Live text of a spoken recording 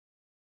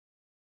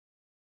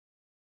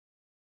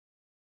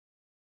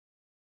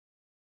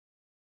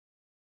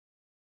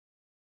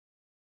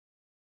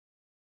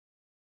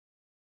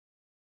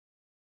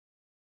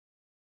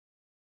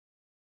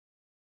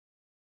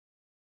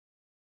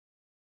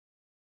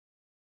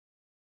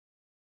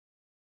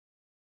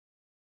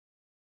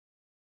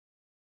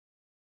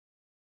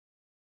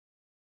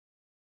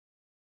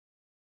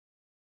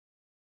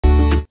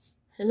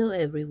Hello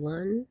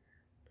everyone,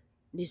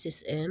 this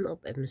is M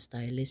of M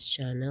Stylist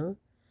channel.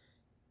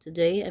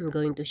 Today I'm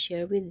going to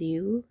share with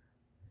you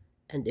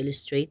and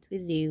illustrate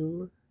with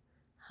you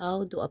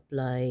how to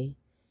apply.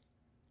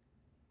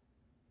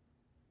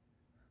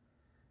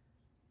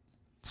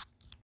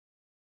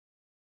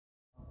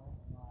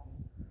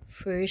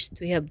 First,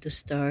 we have to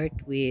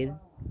start with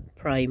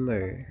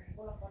primer.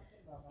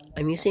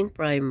 I'm using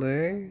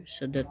primer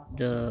so that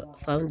the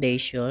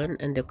foundation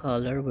and the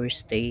color will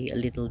stay a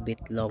little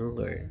bit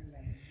longer.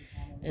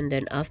 And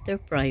then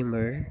after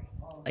primer,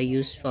 I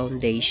use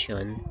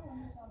foundation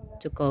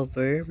to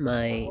cover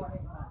my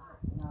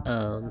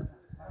um,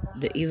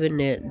 the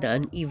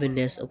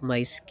unevenness of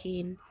my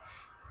skin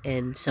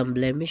and some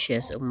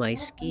blemishes of my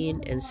skin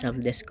and some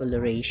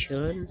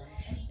discoloration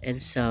and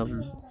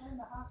some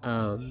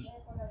um,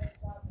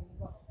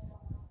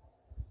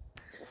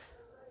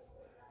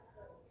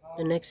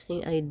 the next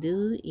thing I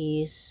do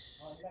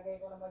is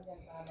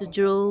to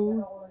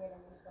draw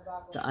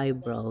the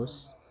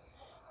eyebrows.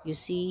 You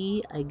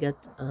see, I got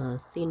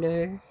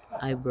thinner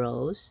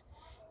eyebrows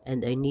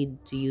and I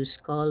need to use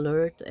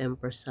color to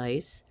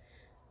emphasize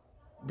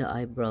the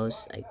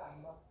eyebrows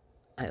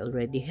I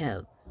already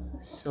have.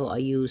 So I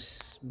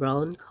use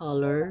brown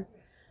color,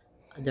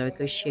 a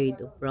darker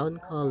shade of brown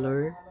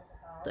color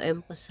to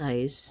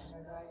emphasize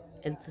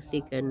and to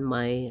thicken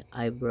my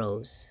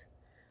eyebrows.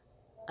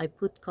 I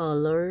put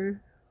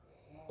color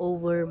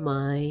over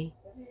my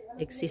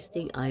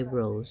existing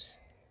eyebrows.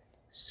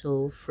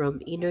 So from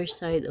inner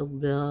side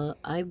of the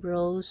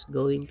eyebrows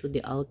going to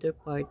the outer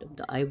part of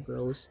the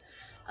eyebrows,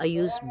 I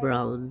use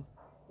brown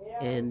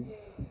and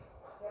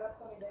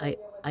I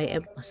I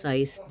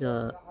emphasize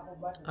the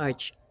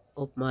arch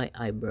of my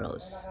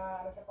eyebrows.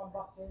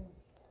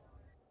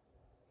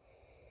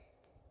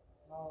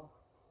 No.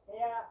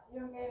 Kaya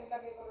yung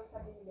nilagay ko rin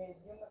sa gilid,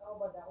 yung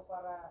nakaubad ako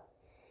para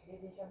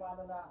hindi siya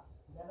maano na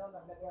gano'n,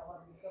 naglagay ako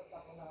ng dito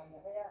tapos na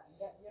kanya. Kaya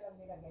yun ang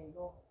nilagay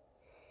ko.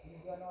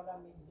 Medyo ano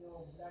lang,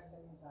 medyo blurred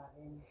lang yun sa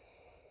akin.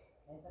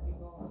 Kaya sabi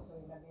ko, ito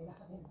ilagay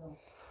natin ito.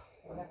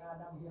 Kaya ka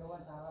ng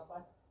biruan sa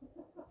harapan.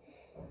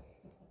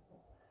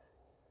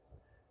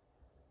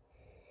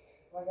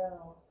 Pag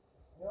ano,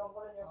 iwan ko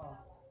rin yung...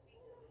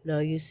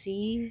 Now you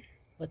see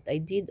what I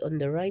did on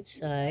the right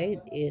side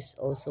is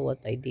also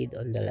what I did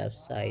on the left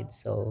side.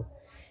 So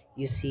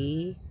you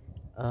see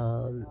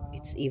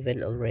it's even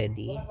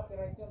already.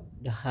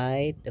 The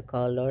height, the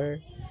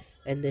color,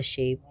 and the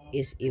shape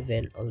is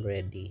even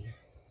already.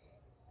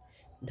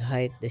 The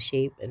height, the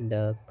shape, and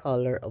the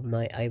color of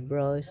my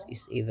eyebrows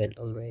is even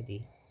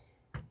already.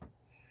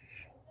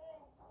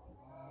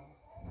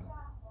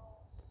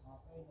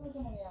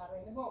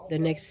 The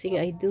next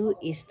thing I do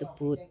is to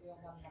put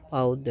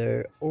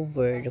powder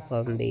over the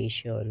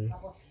foundation.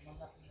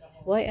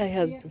 Why I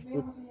have to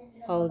put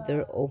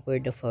powder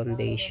over the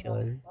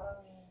foundation?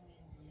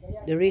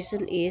 The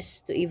reason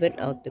is to even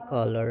out the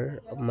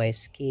color of my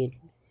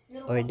skin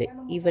or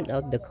even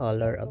out the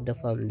color of the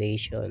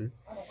foundation.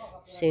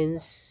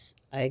 Since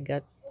I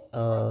got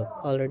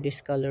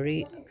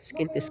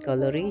skin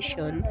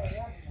discoloration,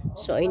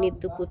 so I need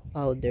to put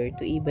powder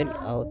to even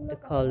out the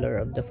color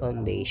of the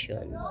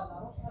foundation.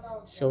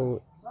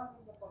 So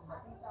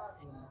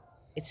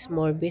it's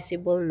more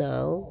visible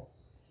now.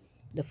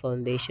 The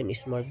foundation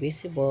is more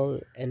visible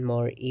and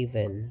more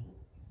even.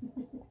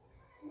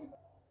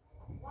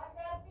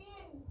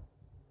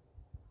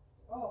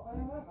 Oh,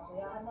 kaya nga,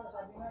 pasayaan mo,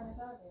 sabi nga niya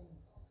sa akin.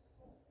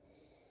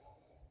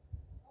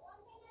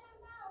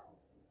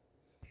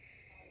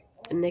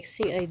 The next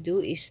thing I do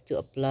is to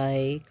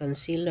apply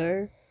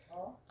concealer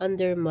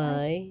under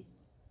my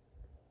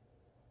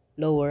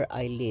lower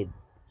eyelid.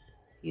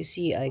 You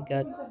see, I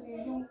got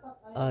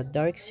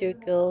dark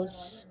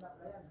circles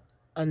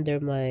under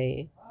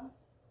my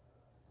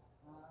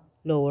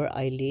lower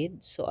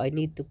eyelid, so I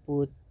need to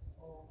put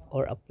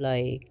or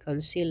apply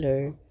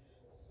concealer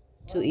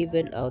to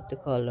even out the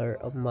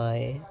color of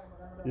my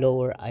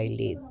lower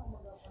eyelid.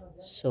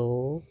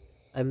 So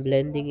I'm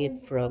blending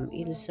it from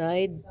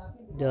inside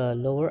the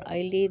lower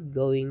eyelid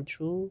going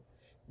through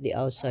the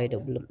outside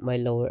of my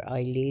lower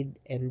eyelid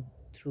and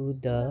through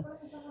the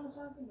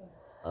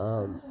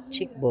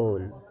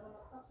cheekbone.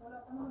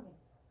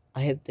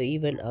 I have to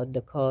even out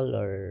the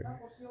color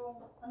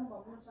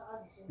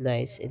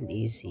nice and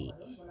easy.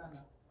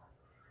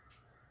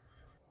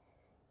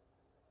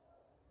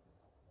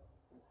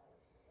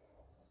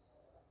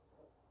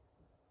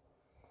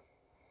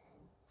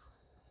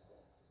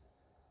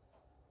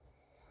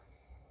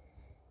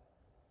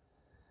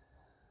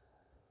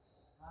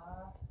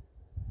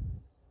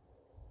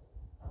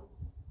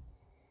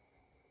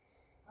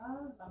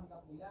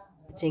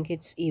 I think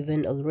it's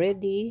even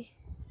already,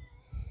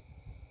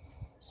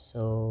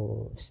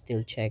 so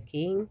still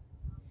checking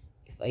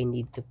if I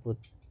need to put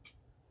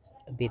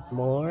a bit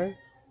more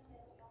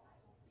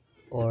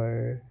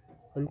or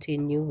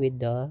continue with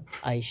the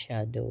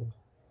eyeshadow.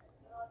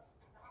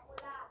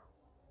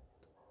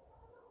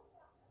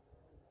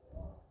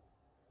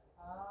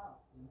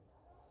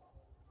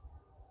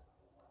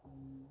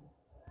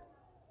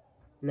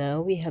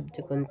 Now we have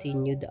to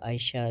continue the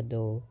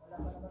eyeshadow.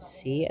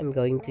 See, I'm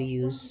going to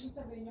use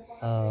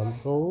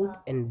gold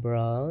and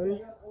brown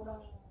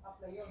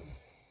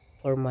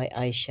for my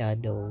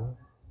eyeshadow.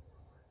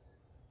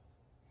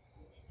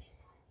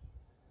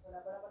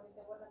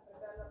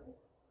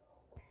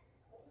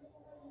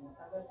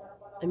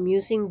 I'm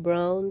using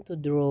brown to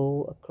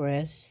draw a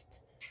crest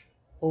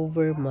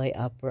over my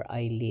upper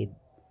eyelid.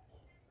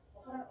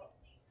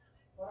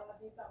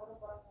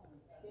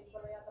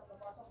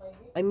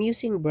 I'm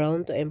using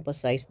brown to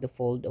emphasize the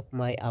fold of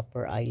my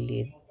upper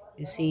eyelid.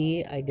 You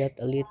see, I got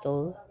a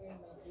little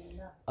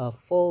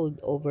fold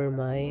over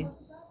my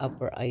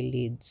upper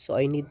eyelid, so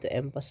I need to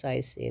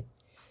emphasize it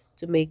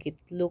to make it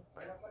look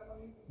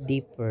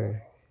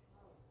deeper.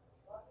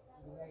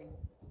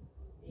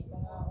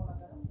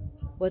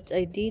 What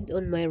I did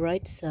on my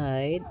right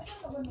side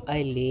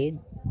eyelid,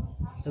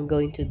 I'm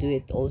going to do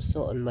it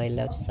also on my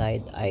left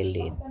side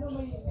eyelid.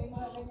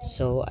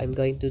 So I'm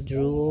going to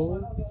draw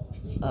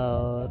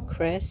a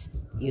crest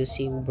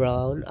using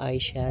brown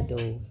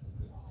eyeshadow,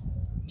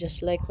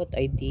 just like what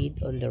I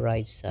did on the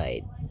right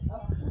side.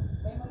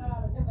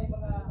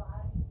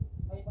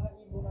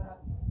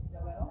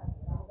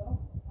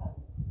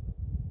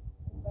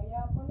 Kaya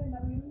pala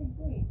naririnig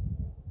ko eh.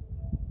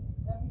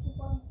 Sabi ko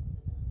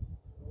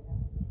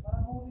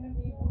parang huli ng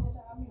ibon niya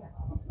sa amin ah.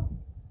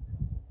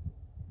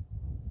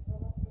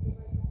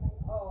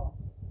 Oo.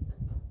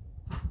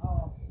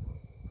 Oo.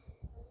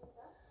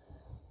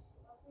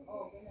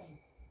 Oo, ganyan.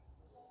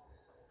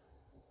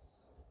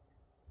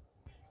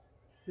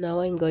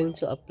 Now I'm going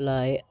to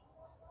apply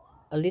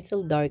a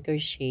little darker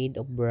shade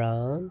of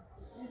brown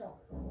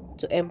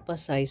to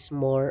emphasize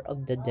more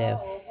of the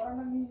depth Oo, parang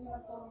nanghihingi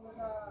ng tulong ko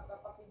sa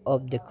kapatid niya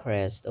of the na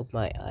crest of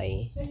my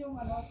eye. siya yung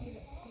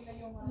sila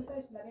yung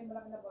guys na rin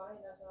malaki na bahay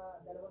nasa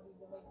 2,000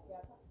 may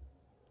yata.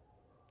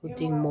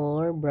 Putting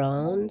more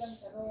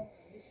browns,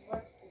 This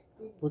March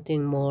 15.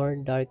 putting more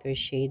darker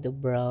shade of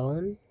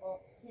brown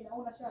Oh,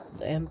 pinauna siya.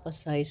 to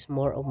emphasize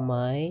more of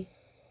my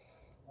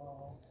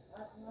Oo.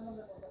 At ano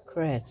na to kasi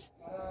crest.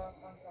 parang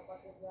ang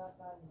kapatid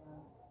yata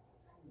niya.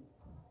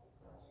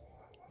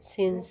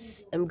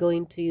 Since I'm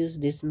going to use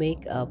this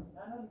makeup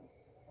Nanon,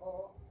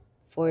 oo.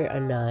 for a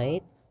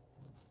night,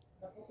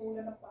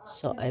 Naputulan ng paa.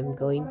 so I'm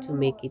going to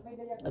make it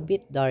a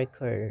bit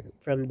darker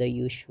from the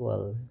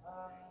usual.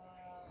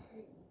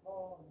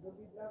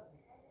 Doobie vlog.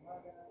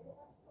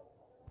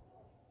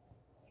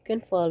 You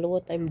can follow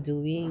what I'm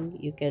doing.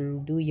 You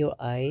can do your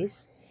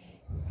eyes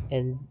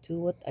and do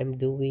what I'm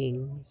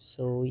doing,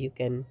 so you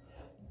can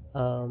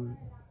um,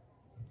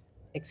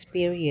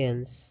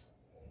 experience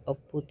of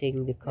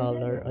putting the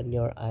color on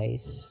your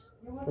eyes,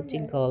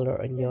 putting color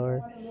on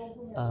your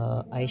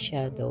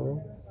eyeshadow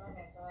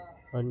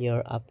on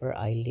your upper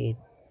eyelid.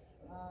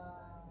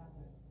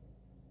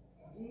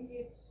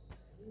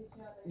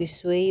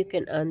 This way you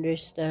can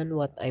understand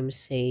what I'm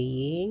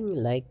saying,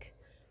 like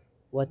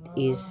what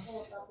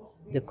is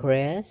the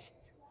crest,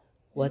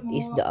 what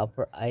is the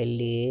upper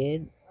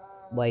eyelid,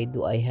 why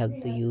do I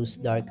have to use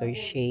darker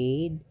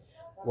shade,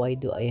 why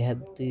do I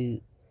have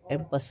to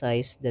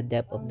emphasize the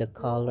depth of the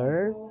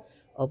color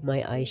of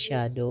my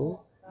eyeshadow.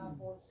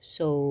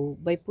 So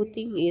by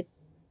putting it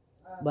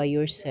by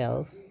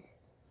yourself,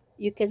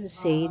 you can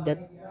say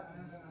that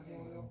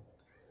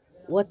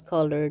what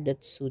color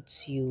that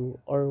suits you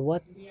or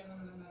what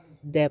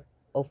depth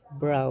of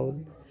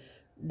brown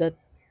that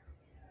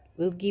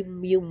will give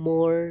you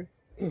more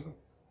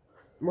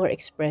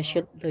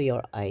expression to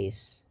your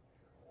eyes.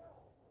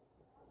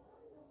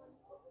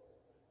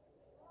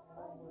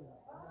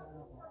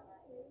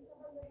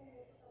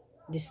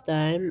 This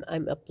time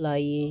I'm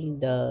applying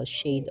the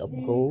shade of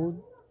gold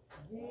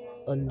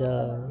on the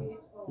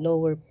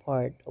lower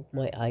part of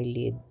my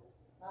eyelid.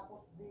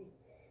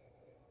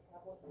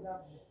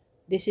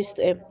 This is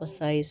to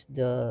emphasize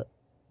the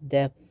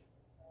depth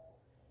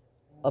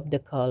of the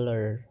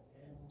color.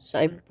 So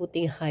I'm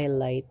putting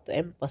highlight to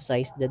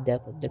emphasize the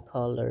depth of the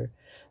color.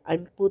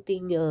 I'm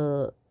putting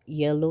a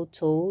yellow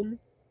tone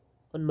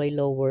on my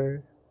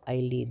lower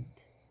eyelid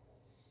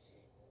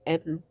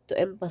and to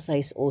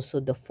emphasize also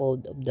the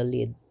fold of the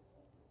lid.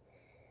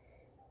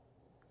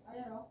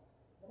 Ayan o.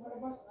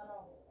 Lumalabas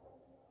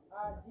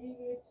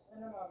GH,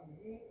 ano ma'am,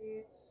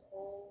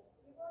 GHO,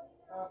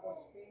 tapos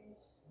space,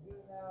 D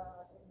na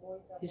ating boy,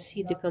 You tapos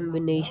see the black.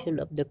 combination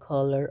of the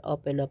color,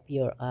 open up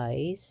your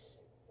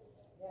eyes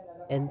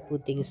and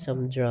putting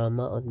some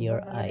drama on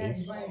your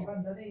eyes.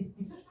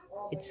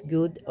 It's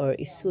good or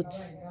it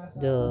suits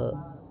the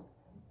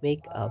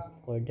makeup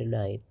for the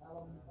night.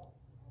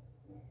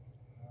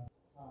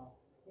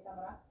 Kita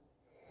mo na?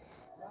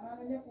 Ang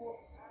ano niya po,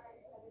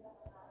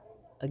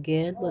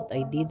 Again, what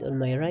I did on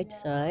my right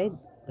side,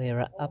 my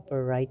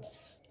upper right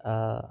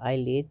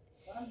eyelid,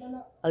 parang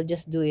dala. I'll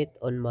just do it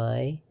on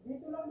my,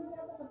 Dito lang din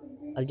yata sa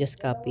Pilipinas. I'll just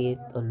copy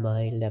it on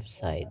my left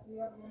side.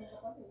 Clear mo yung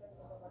kapatid,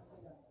 yan yung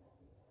kapatid nila.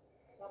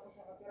 Tapos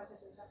nakatira siya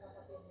sa isang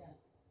kapatid niya.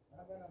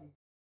 Parang ganun.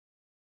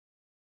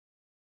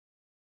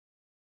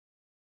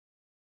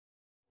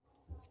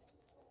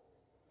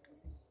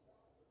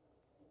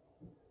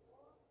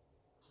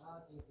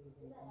 Sige, sige,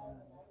 sige.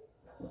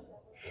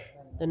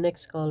 The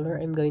next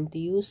color I'm going to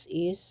use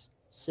is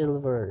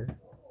silver.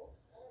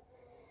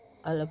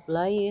 I'll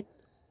apply it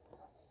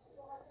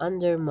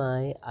under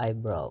my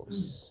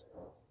eyebrows.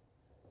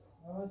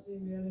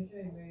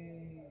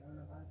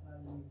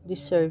 This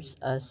serves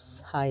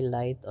as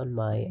highlight on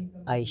my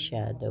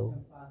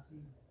eyeshadow.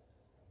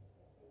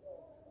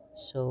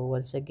 So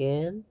once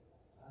again,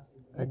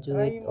 I do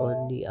Try it on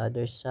mo, the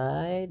other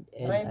side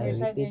and try mo I yung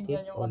side, repeat yan it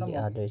dyan yung on ano the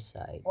mo. other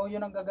side. O,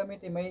 yun ang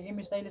gagamitin. May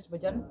stylus ba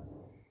dyan?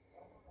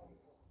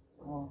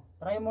 O,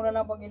 try mo na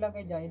lang pag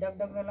ilagay dyan.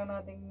 Idagdag na lang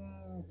natin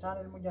yung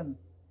channel mo dyan.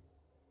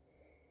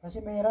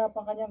 Kasi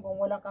mahirapan ka dyan kung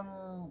wala kang,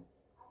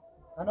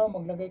 ano,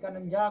 maglagay ka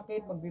ng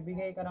jacket,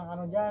 magbibigay ka ng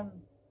ano dyan.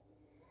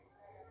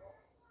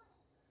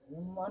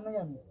 Yung ano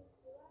yan.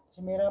 Kasi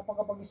mahirapan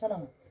ka pag isa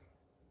lang.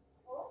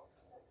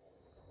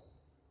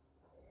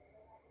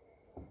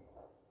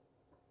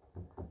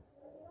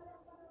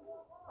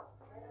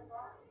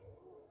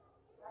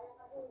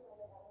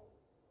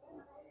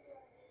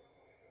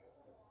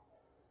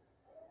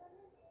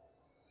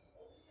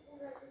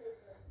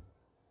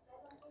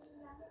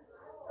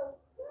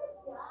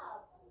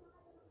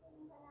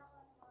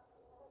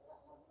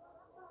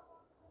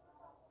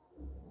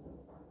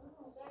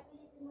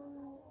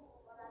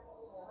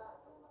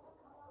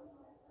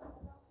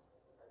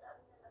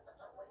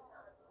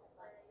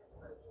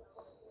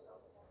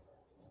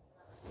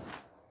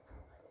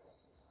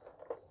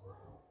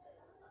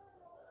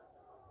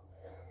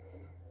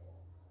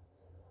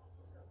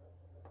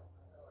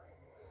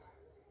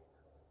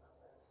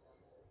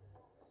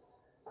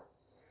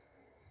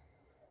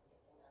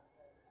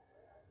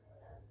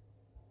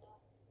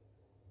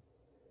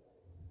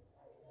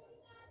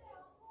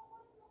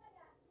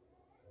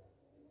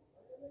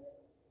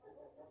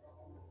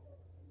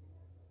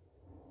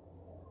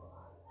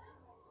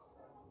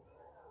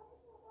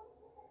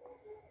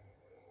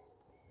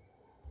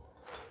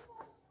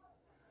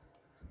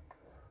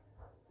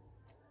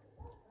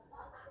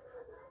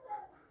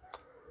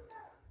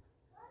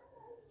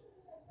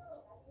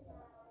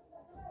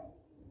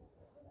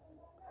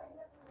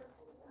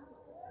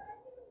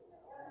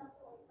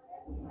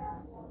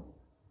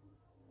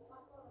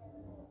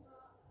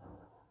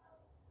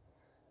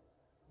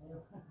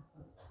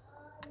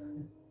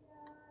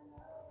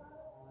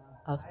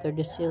 After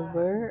the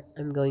silver,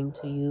 I'm going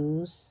to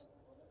use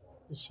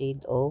the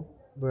shade of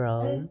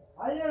brown,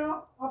 Ayun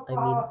o. I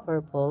mean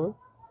purple,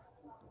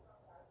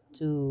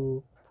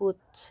 to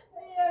put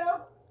Ayun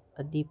o.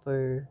 a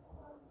deeper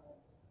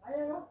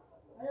Ayun o.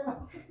 Ayun o.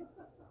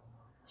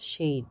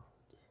 shade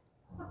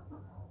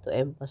to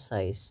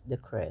emphasize the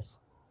crest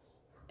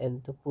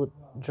and to put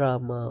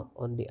drama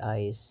on the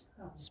eyes,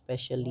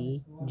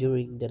 especially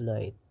during the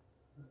night.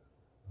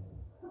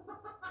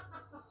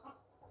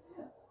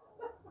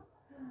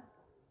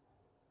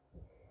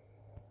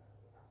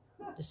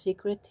 The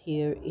secret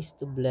here is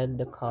to blend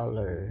the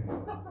color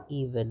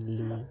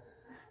evenly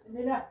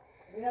Hindi na.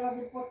 Hindi na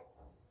mag-input.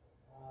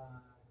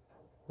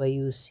 by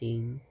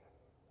using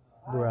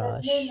Jasmine.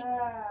 brush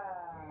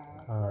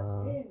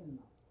uh,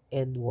 Jasmine.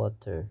 and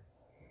water.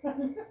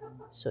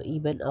 So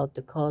even out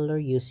the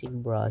color using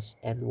brush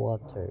and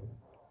water.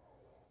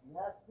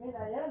 Jasmine.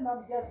 Ayan,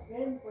 Ma'am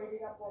Jasmine. Pwede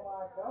kang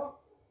pumasok.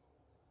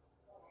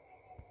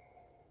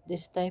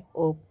 This type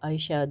of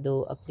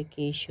eyeshadow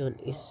application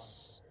is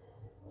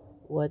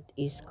what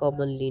is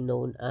commonly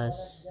known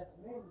as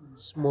Jasmine.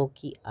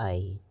 smoky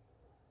eye.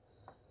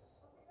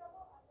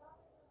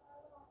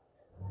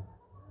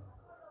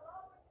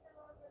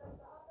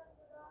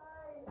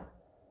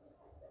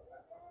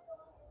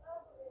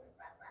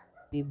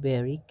 Be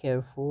very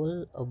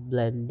careful of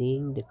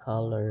blending the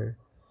color.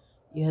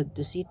 You have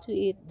to see to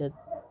it that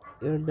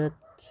you're not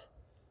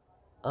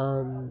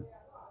um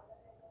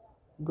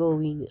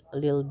going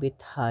a little bit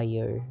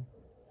higher.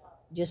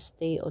 Just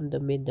stay on the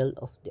middle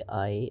of the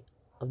eyelid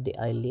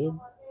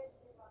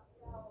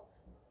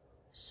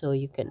so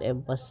you can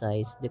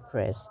emphasize the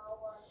crest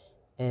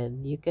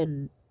and you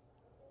can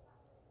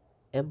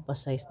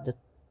emphasize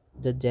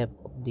the depth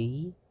of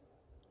the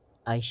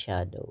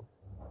eyeshadow.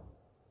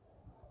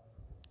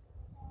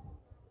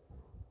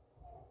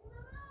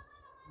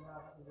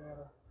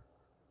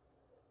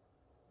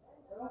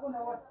 Ewan ko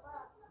nawala.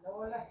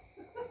 Nawala.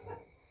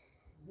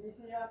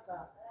 Busy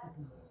yata.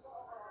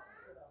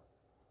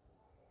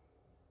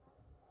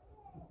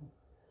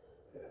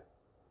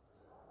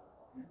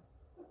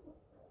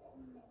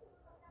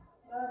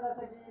 Nasa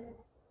gilid.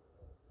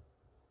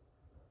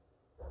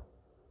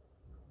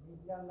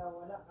 Biglang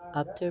nawala.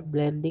 After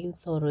blending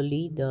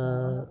thoroughly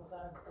the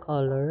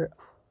color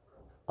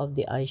of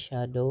the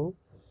eyeshadow,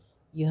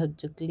 you have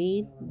to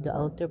clean the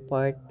outer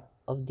part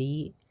of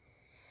the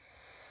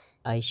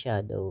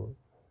eyeshadow.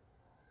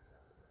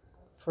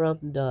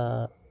 From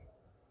the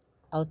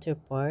outer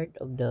part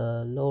of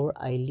the lower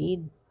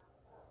eyelid,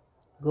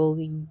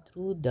 going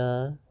through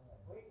the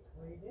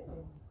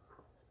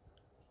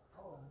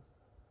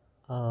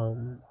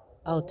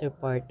outer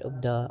part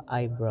of the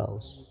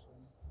eyebrows.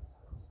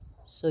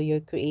 So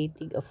you're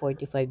creating a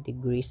 45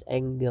 degrees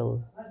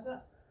angle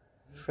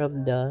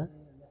from the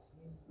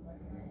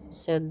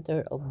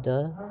center of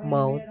the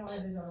mouth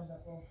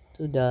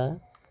to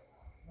the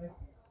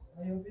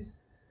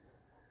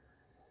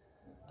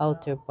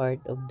outer part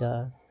of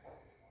the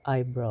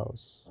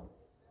eyebrows.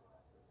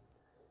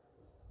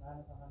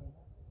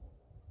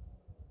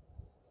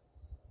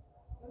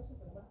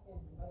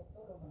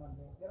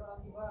 Pero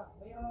ang iba,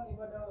 mayroon ang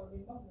iba daw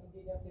din ma'am,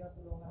 hindi daw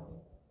tinutulungan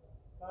din.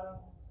 Parang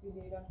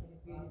pili lang,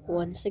 pinipili lang.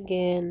 Once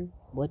again,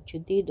 what you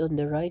did on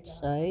the right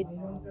side,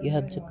 you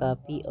have to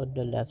copy on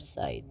the left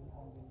side.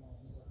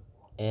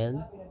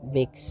 And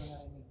mix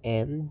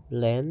and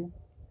blend,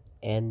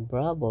 and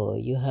bravo,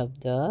 you have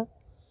the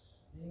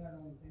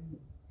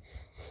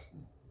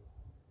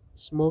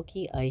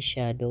smoky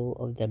eyeshadow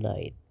of the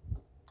night.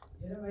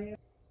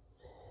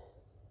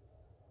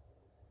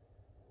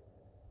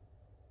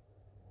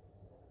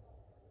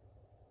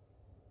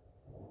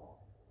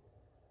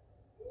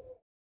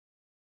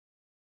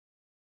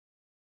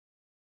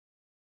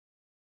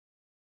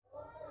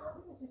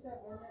 Kasi sa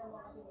ganyan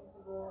naman kasi din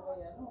siguro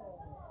kaya no,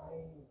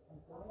 ay ang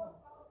tuloy.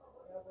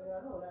 Kaya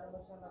ano, wala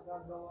naman siyang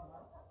nagagawa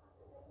nga.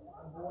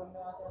 Ang buwan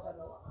na siya sa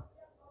loob.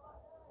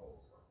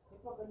 Di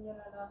pa ganyan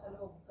na nasa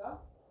loob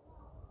ka?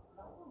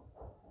 Ako,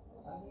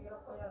 ang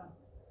hirap kaya.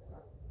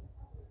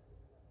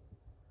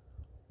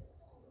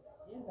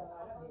 Yan lang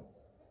alam eh.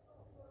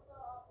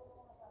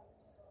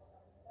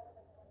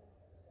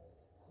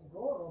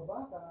 Siguro,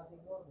 baka nga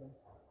siguro.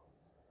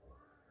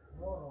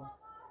 Siguro.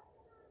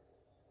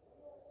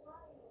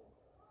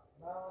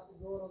 Baka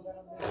siguro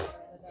ganun din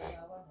kaya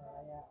nasasawan. Kaya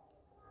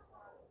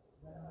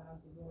ganun na lang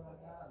siguro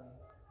nangyari.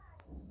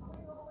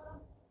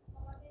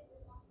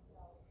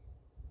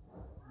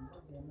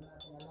 Hindi mo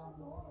natin alam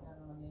kung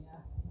ano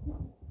nangyayari.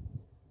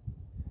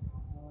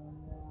 Ano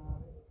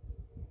nangyayari.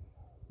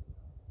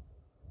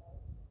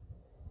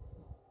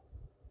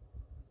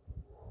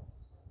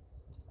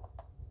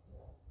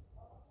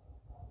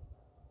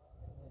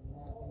 Hindi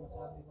natin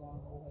masabi kung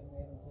ang buhay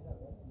meron sila.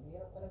 Ang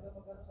hirap talaga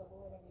magkaroon sa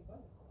buhay ng iba.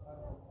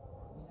 Parang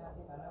hindi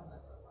natin alam.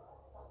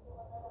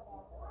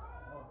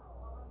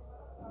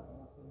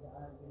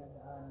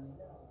 Pinagdaanan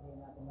nila. Hindi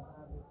natin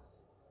masabi.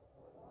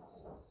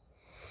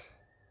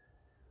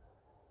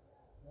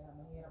 Kaya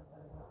mahirap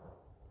talaga.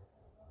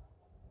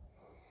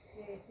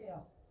 Siya.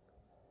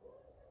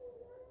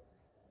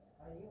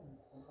 Ayun.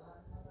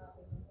 Puntahan na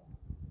natin ito.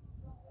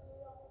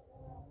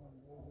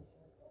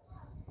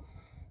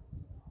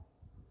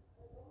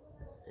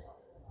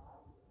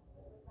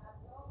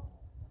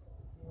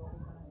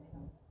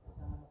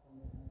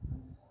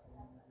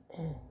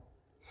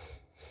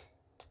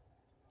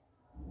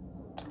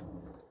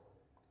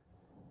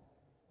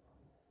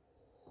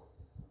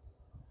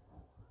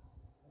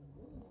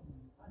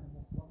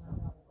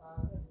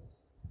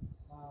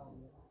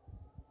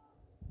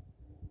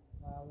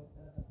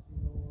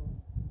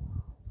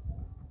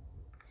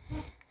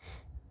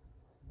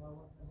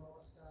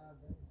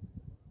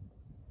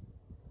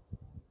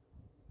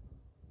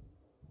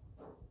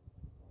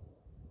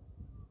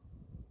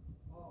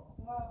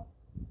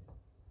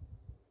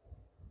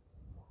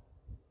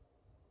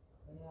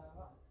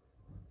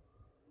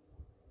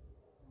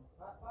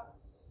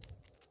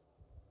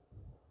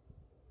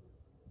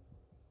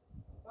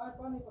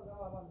 Paano yung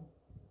paggawa, ma'am?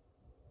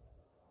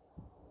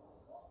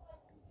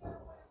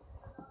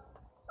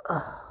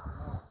 Ah,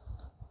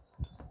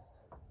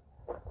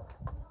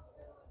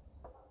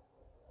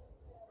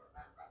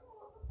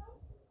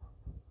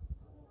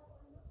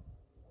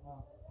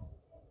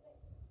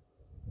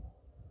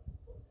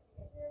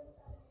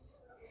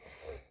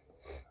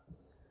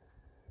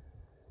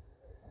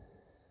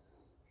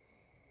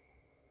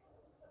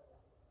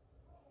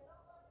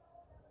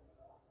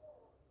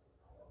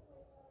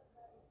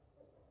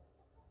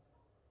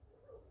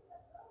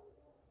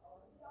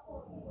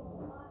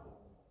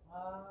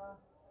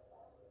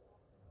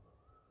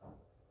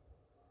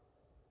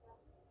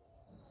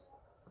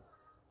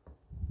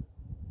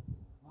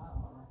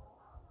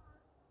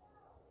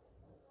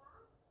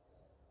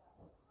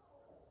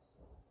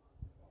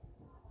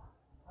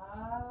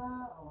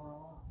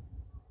 oo.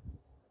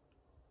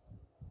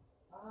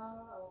 Oo.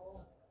 Oo.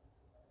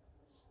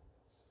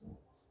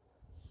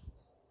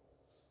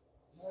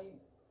 May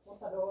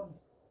punta doon.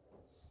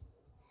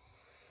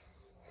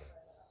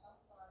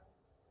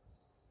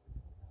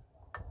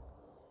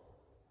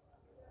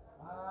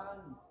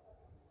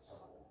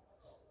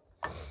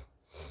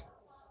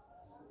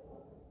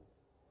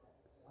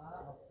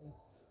 Ah, okay.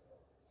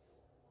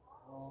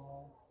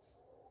 Oo.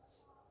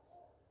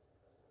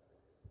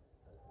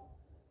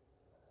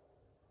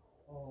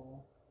 Oo.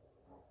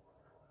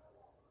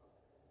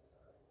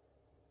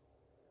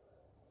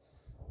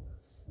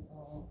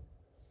 Oo.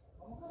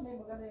 Maganda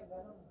yung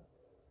ganun.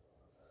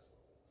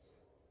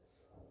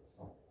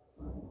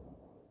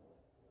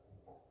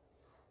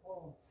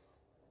 Oo.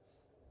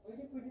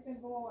 Pwede tayong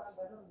gumawa ng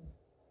ganun.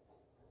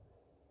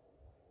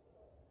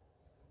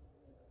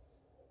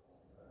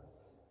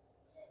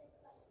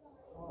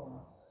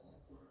 Oo.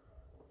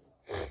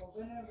 Kung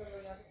ganun ang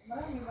gagawin natin.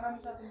 Marami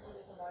sa ating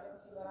pwede sumali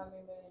kasi marami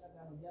may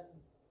nag-ano dyan.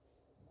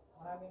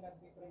 Marami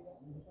nag-print,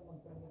 gusto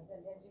mag-print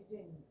dyan. Yan si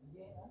James.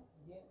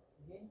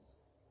 James?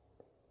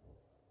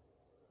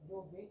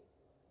 Joby.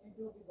 Yung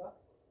Joby ba?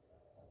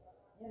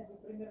 Yan,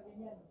 yung premier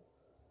din yan.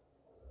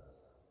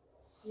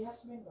 Si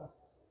Hasmin ba?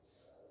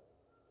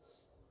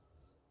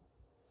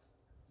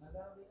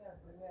 Nagano din yan,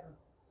 premier.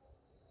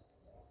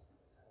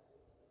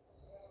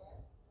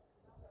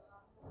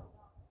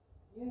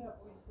 Yun nga,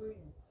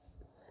 pwede.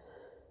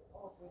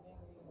 Oo, pwede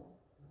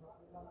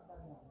yung mga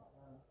tanya.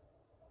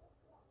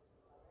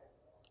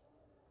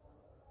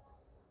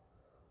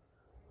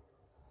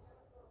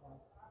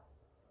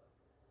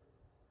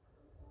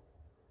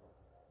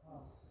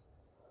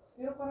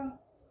 Pero parang,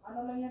 ano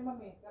lang yan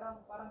ma'am eh,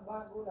 parang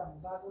bago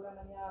lang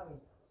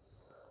nangyari.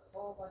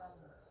 Oo,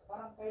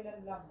 parang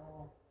kailan lang,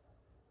 oo,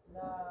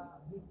 na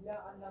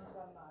biglaan lang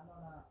siyang na ano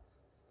na,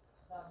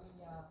 sabi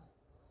niya,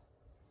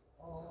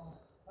 oo,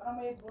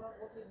 parang may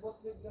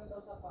butlig lang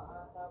daw sa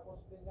paa, tapos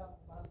biglang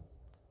parang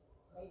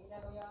may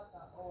inano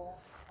yata, o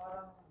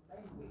parang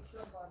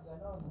na-infection, parang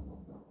ganon.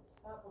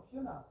 Tapos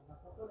yun na,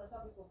 naputol na,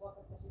 sabi ko,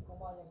 bakit kasi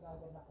pumayag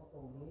agad na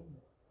putulin?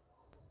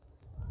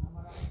 Na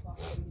maraming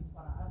pangkabiling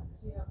paraan.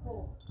 Kasi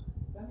ako,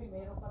 kami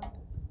meron kami,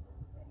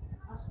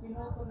 as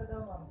pinuto na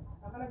daw ma'am,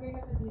 nakalagay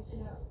na sa GC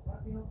na,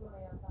 parang pinuto na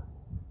yata.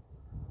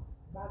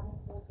 Bagong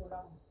puto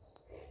lang.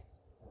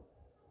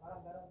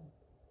 Parang gano'n.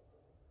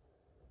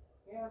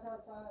 Kaya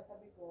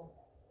sabi ko,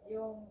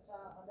 yung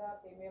sa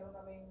dati, meron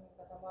naming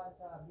kasamaan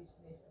sa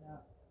business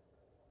na,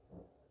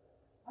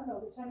 ano,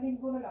 isang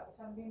linggo,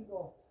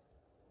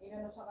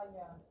 inano sa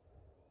kanya,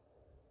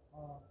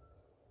 oh,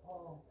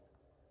 oo,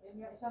 yun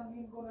nga, isang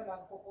linggo na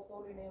lang,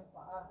 puputulin na yung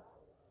paa.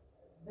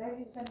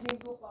 Dahil isang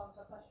linggo pa ang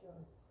katasyon.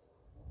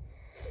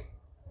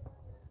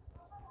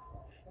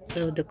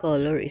 So the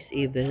color is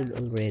even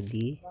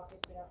already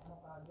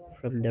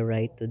from the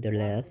right to the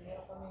left.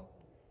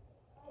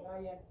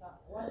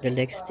 The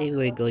next thing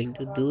we're going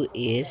to do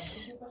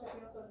is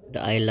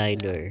the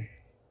eyeliner.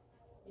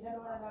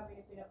 Inano na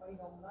namin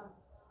pinapainom na.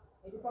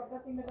 Eh di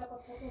pagdating na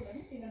dapat putulan,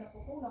 hindi na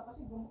naputulan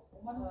kasi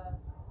umano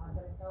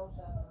 100,000.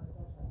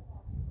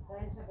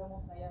 Dahil sa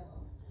gamot na yan.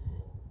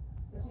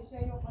 Kasi siya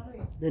yung ano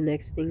eh. The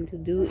next thing to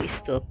do is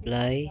to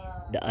apply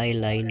the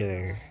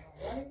eyeliner.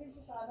 Galing din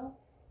siya sa ano?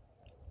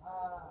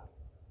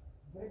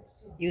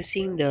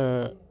 Using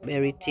the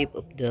very tip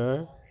of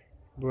the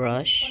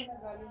brush,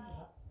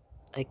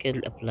 I can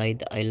apply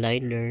the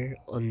eyeliner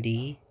on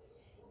the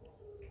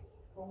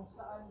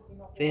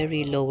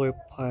very lower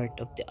part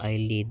of the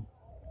eyelid,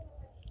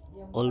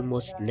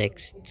 almost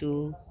next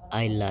to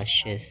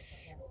eyelashes.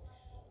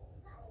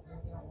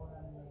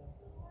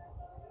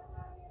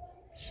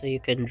 So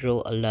you can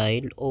draw a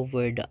line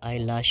over the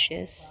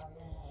eyelashes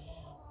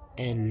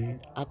and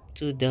up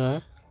to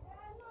the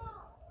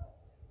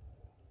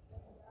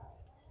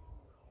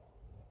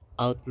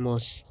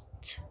outmost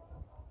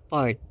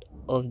part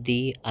of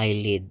the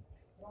eyelid.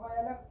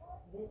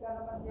 Di ka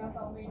naman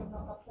yata uminom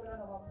ng kapsula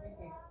na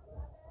mamimik.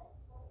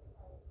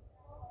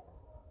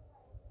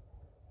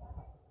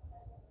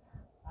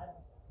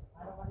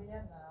 Ano kasi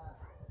yan?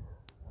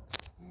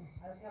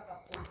 Ano siya,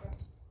 kapsul siya?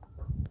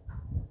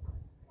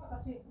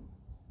 Kasi,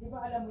 di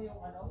ba alam mo yung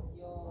ano,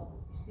 yung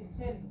stem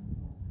cell?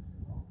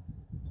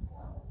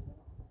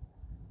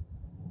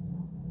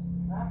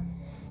 Ha?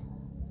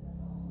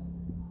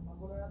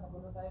 Magulo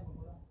tayo,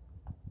 magulo.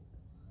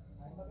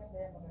 Ay, maganda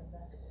yan, maganda.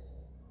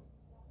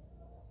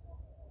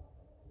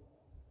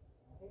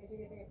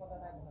 Sige, punta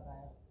tayo.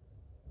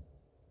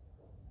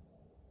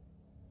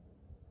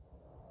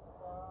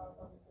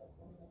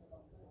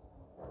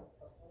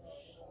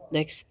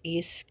 Next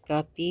is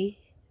copy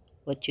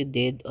what you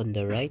did on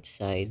the right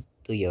side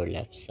to your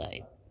left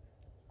side.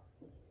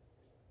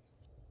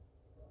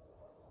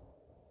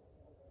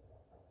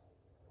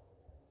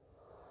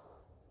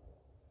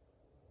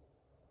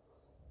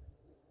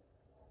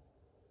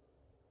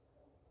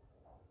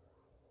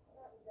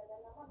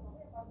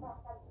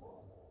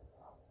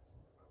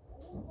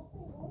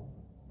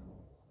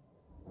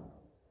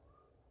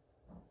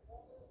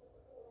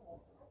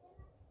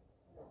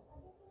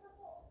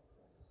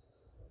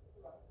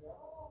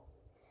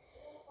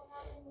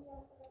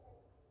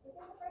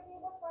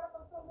 Para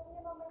pagsulong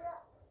niya mamaya.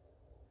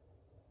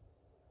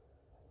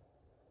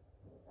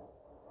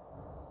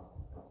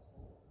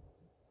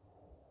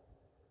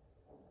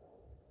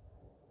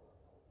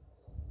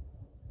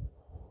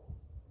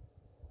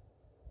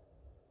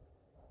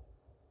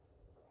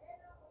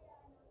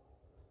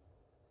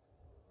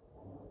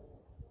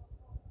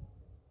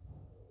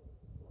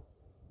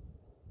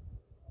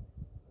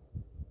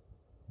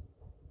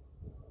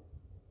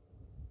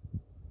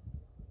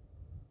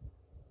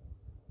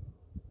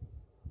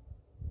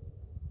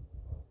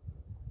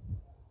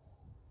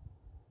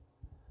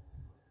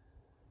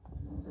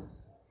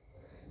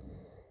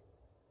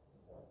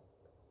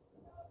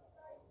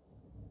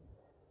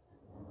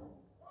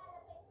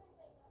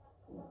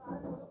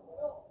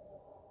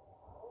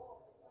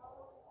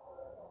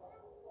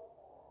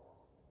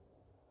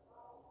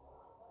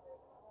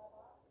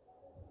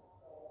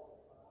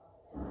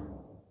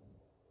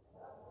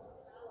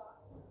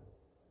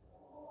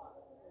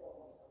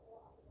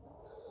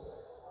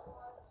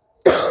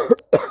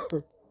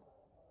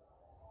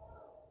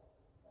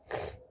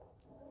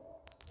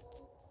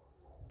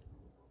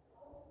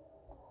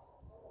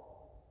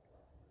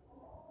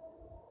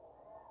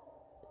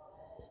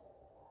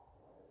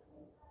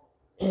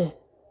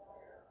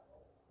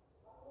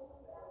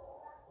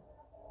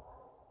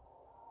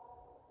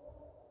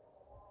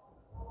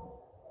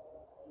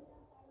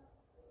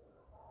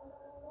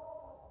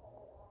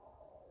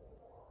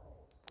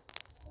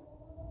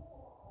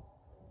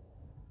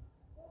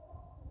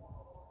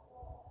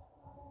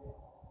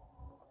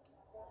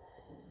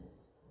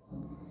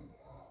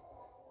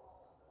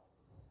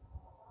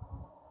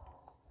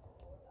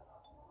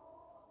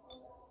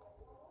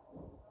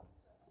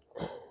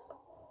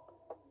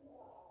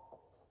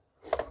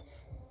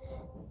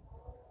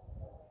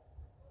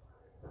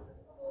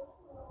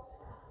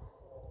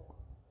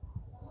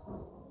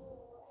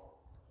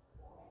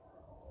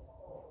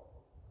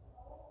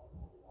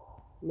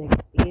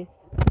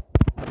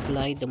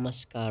 apply the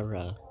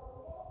mascara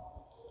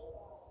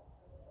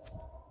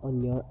on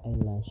your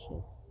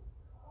eyelashes.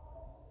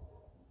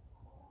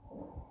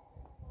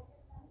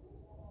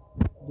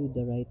 Do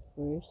the right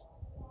first,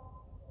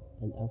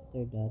 and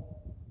after that,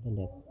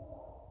 the left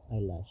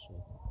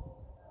eyelashes.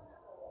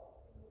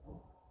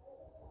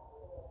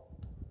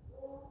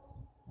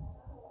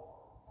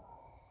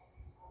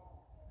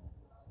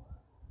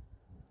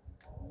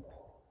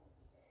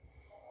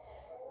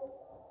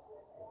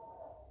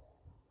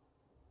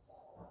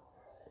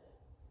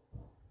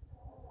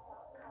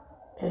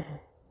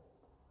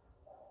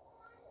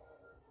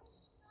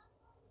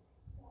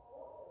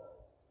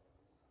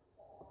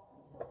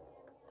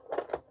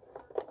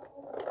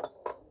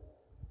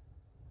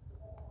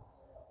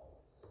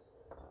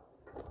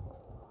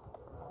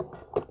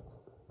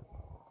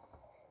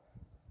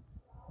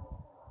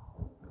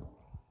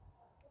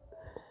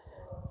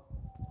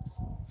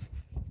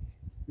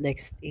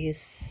 Next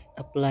is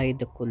apply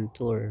the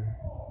contour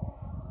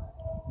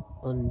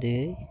on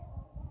the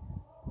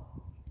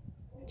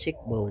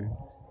cheekbone.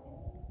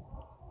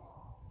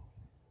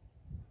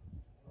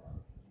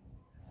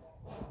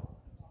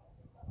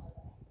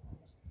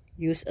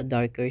 Use a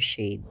darker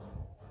shade.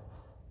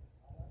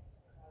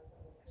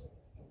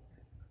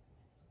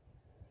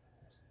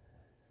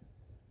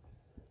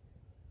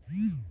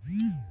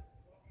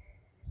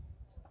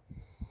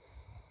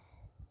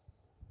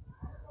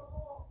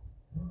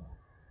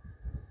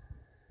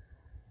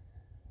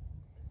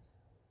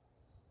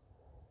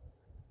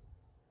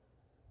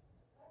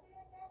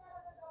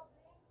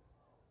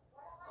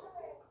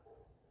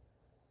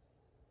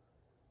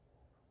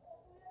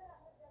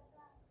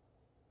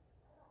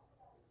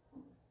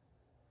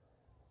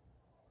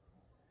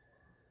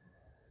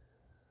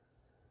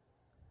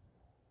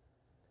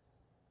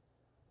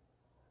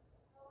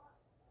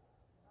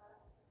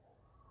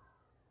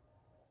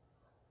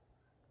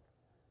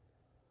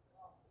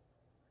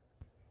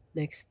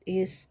 Next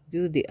is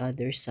do the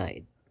other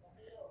side.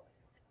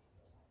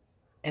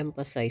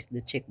 Emphasize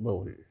the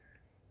cheekbone.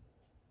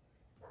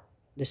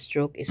 The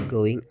stroke is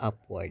going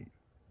upward.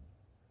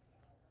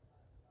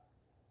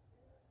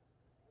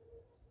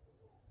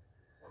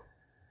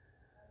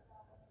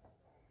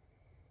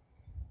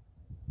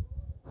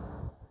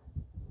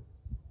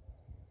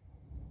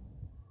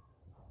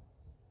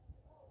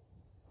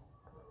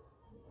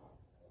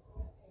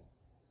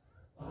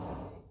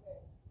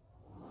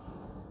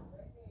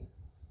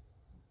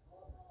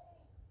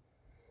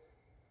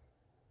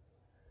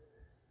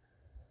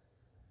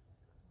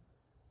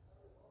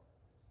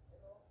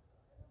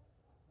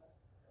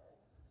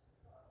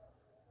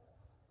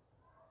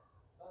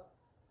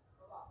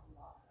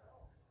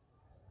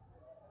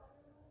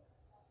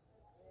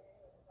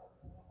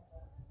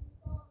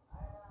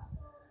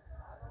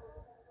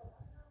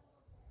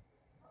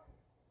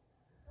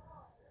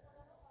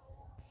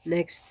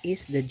 Next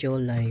is the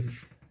jawline.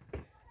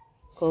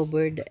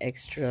 Cover the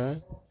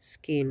extra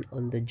skin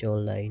on the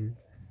jawline.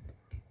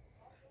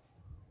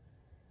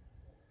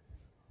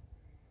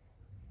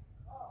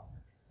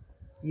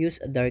 Use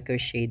a darker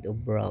shade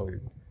of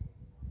brown.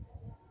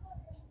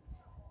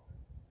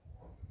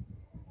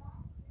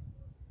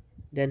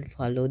 Then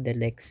follow the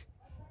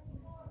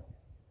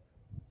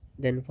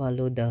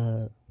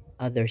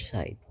other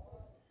side.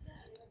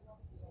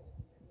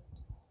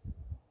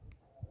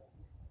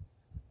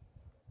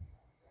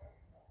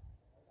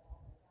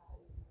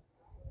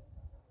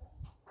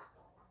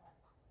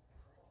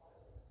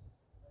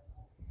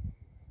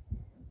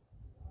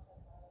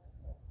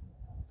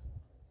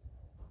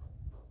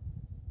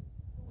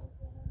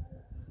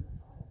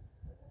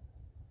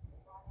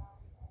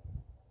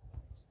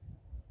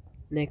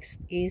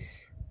 Next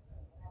is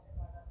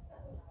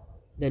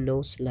the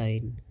nose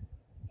line.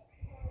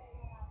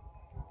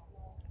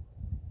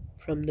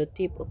 From the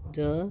tip of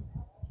the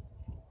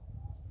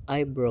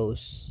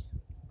eyebrows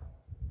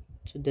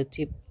to the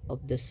tip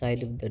of the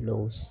side of the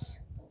nose.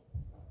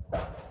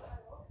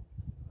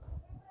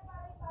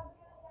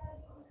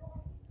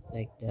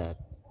 Like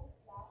that.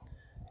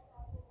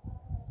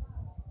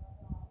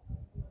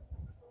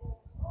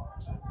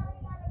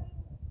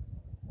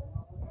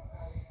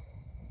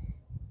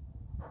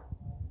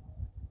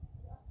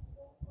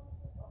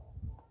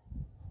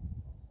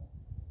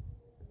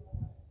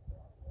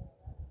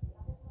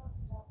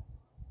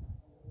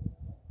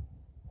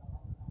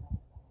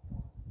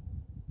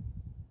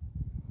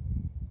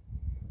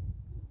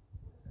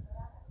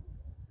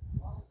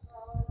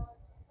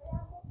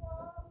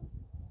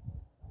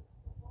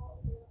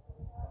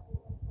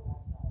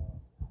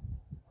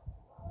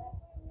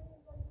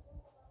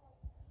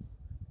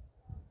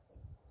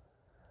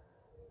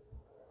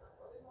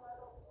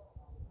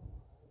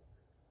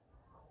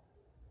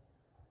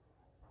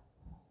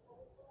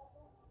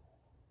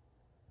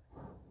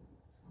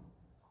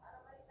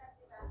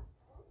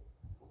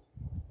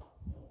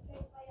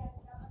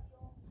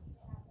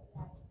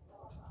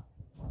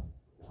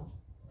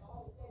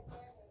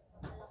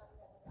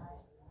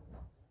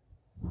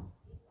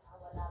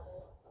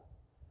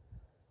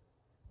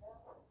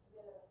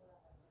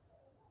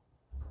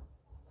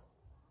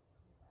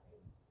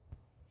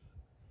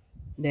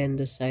 then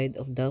the side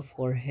of the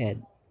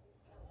forehead.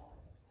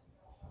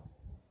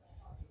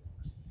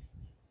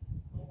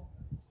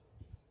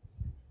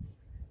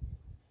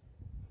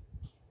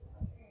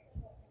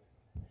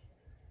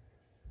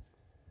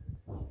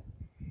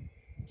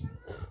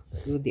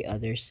 Do the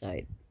other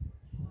side.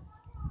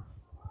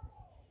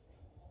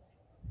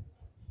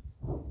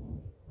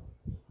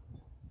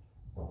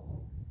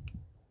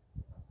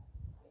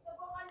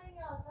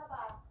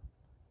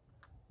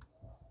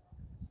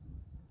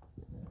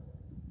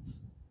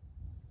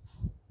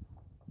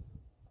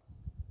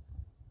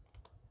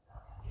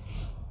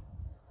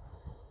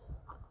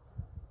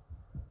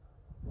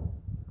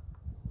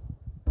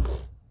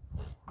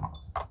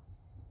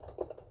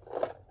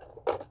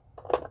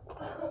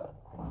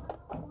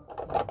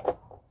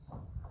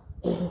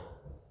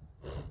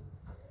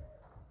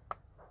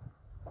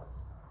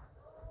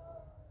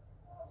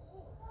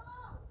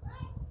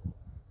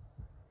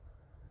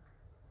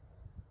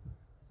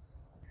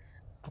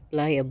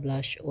 Apply a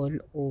blush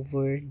on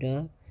over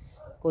the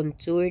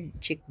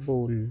contoured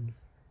cheekbone,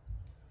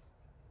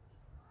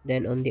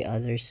 then on the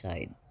other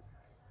side.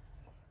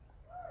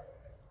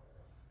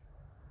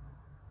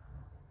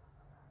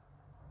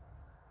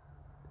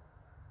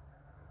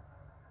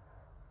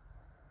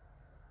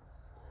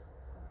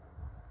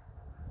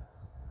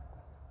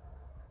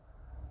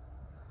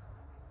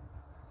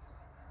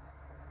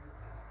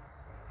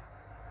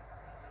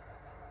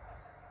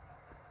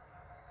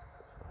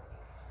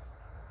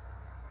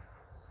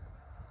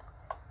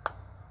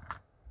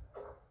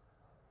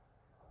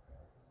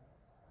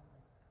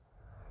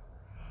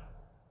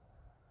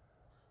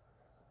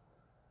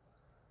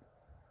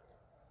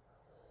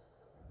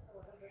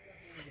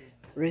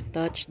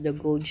 Retouch the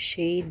gold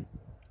shade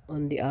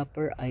on the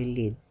upper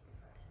eyelid.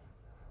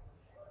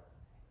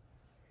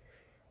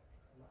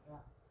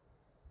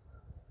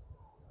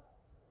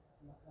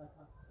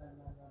 Masasaktan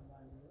na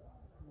naman yun.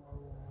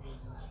 Mahuhuli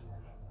na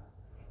naman.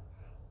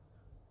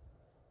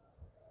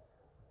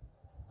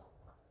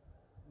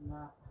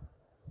 Na,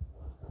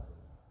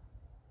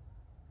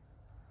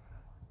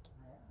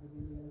 ayan,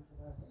 bibigyan ko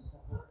sa isa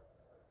ko.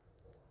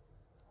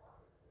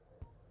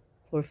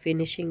 For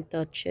finishing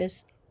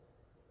touches,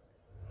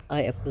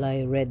 I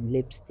apply red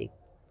lipstick.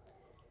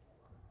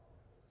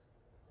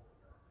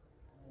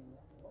 Ayan,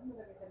 huwag mo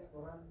lagay sa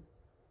likuran.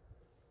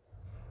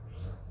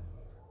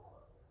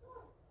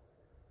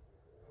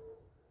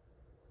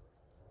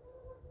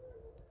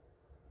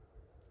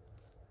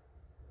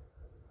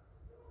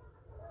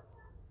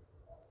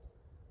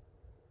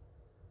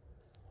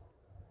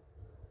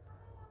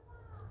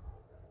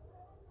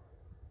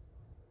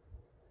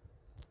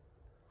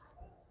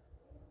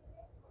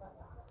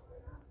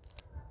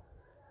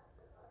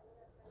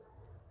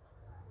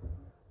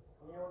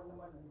 Kaya huwag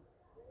naman,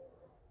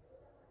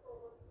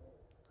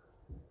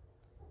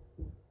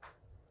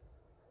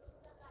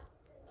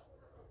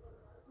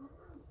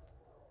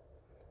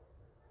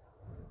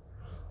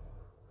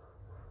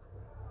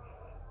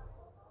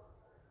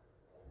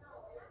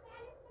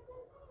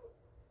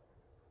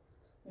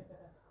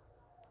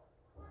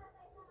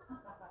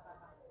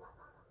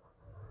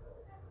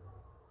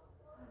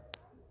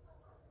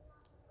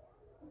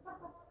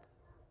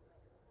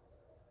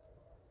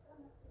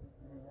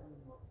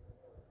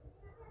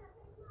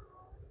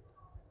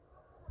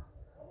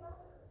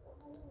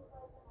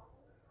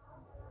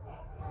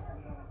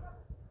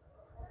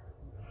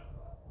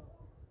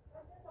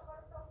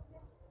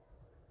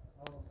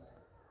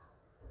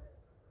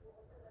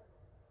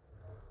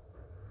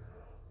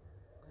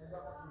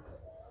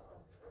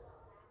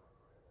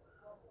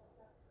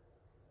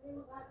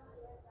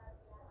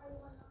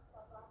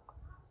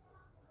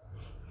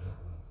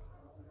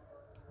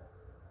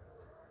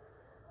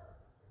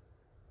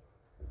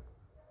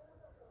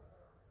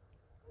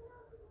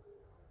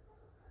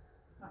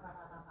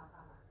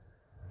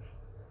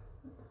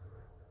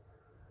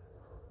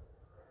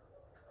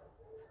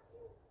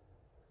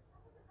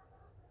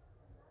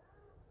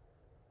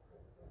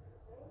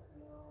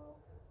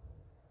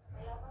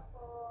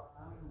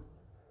 ang,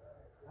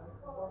 ang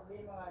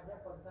problema nga dyan,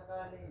 pag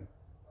sakaling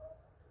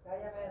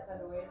kaya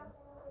saluhin,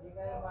 hindi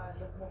kaya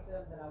malugmok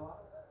silang dalawa.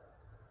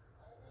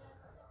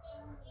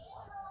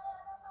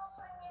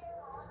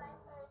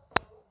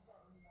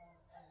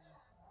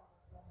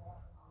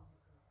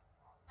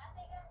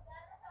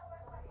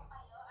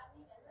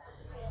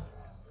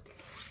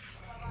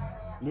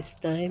 This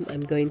time,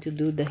 I'm going to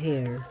do the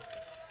hair.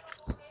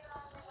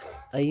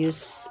 I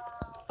use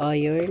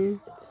iron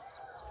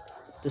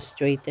to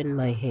straighten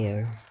my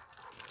hair.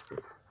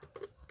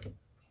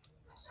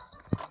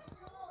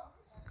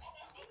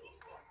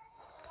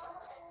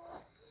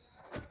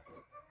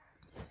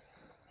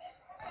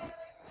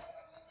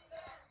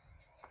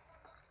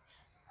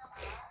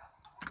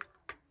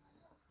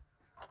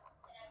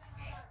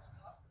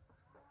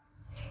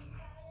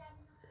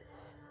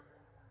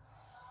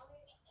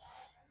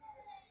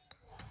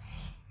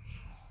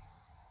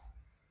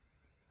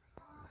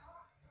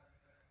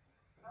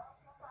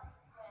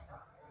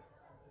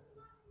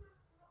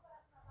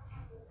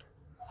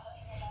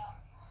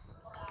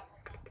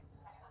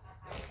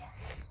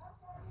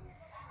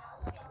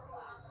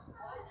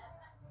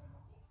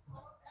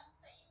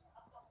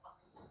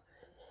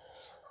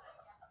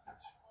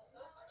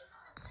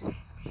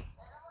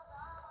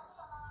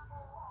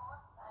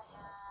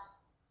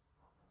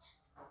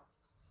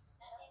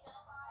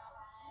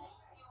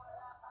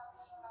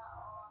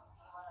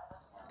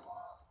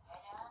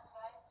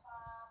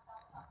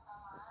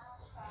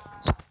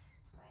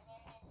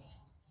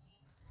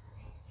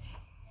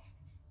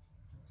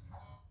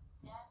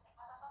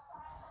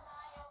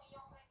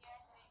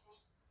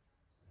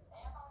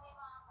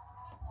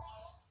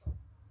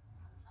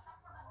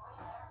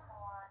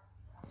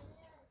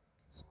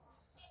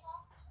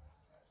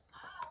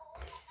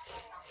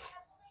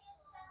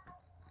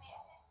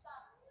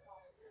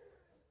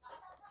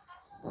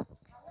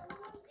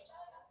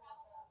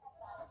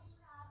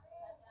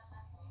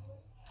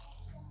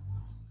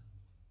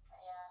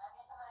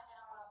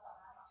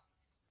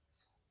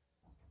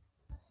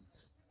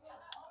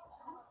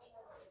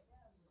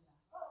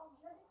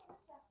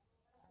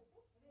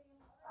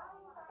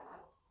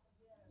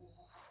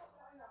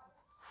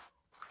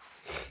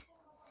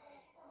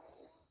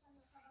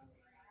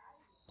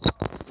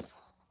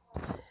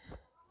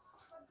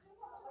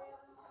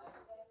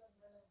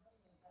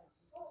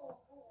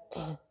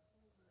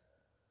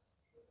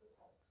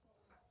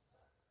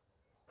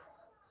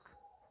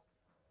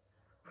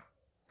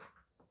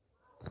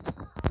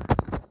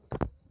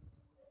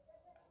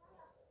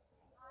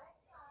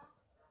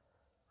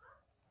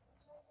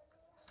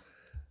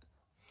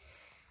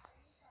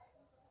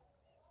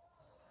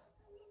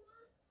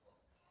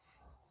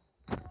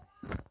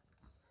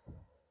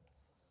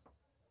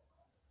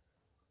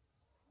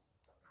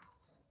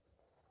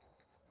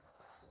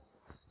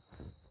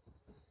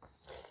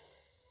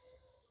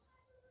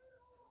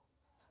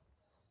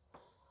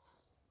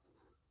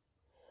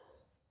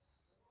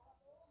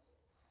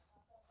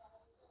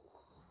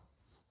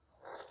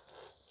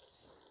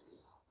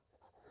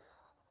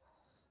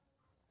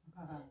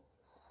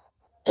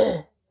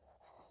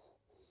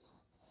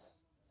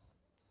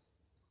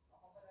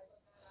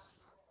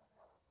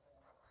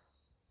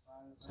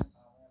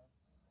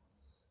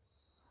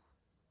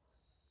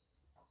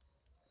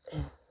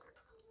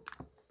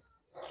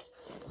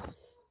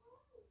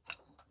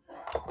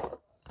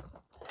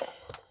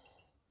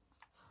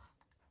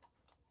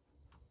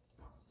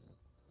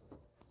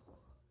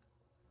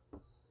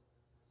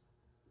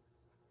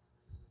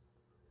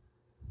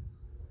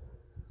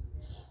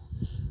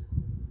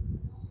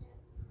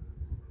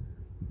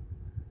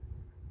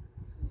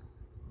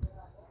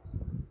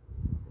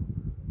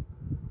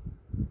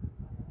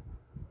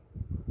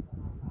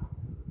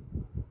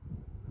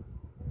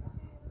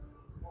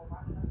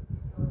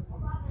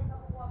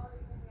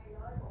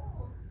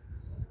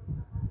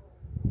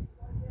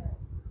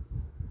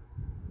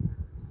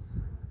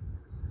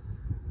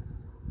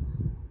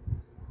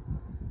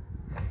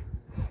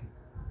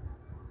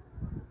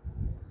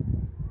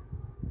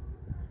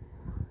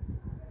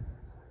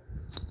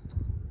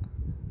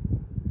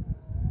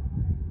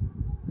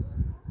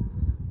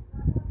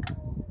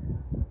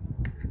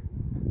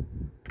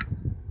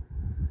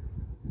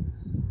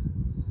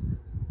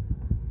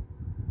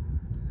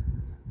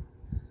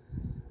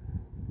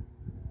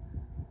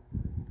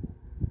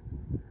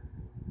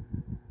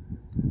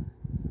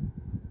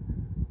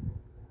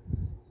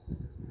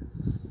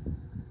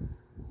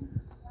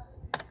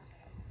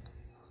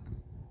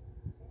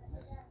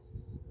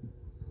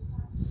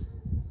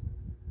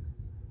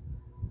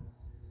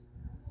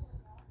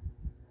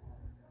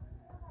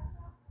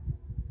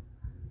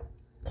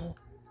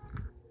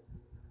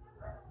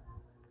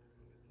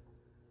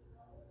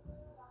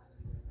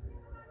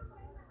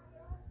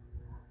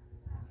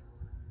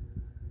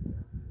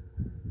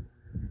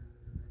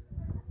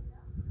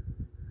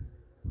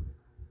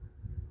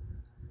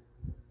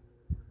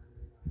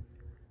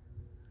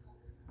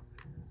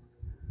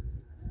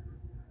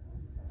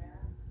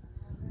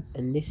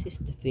 And this is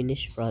the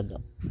finished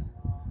product.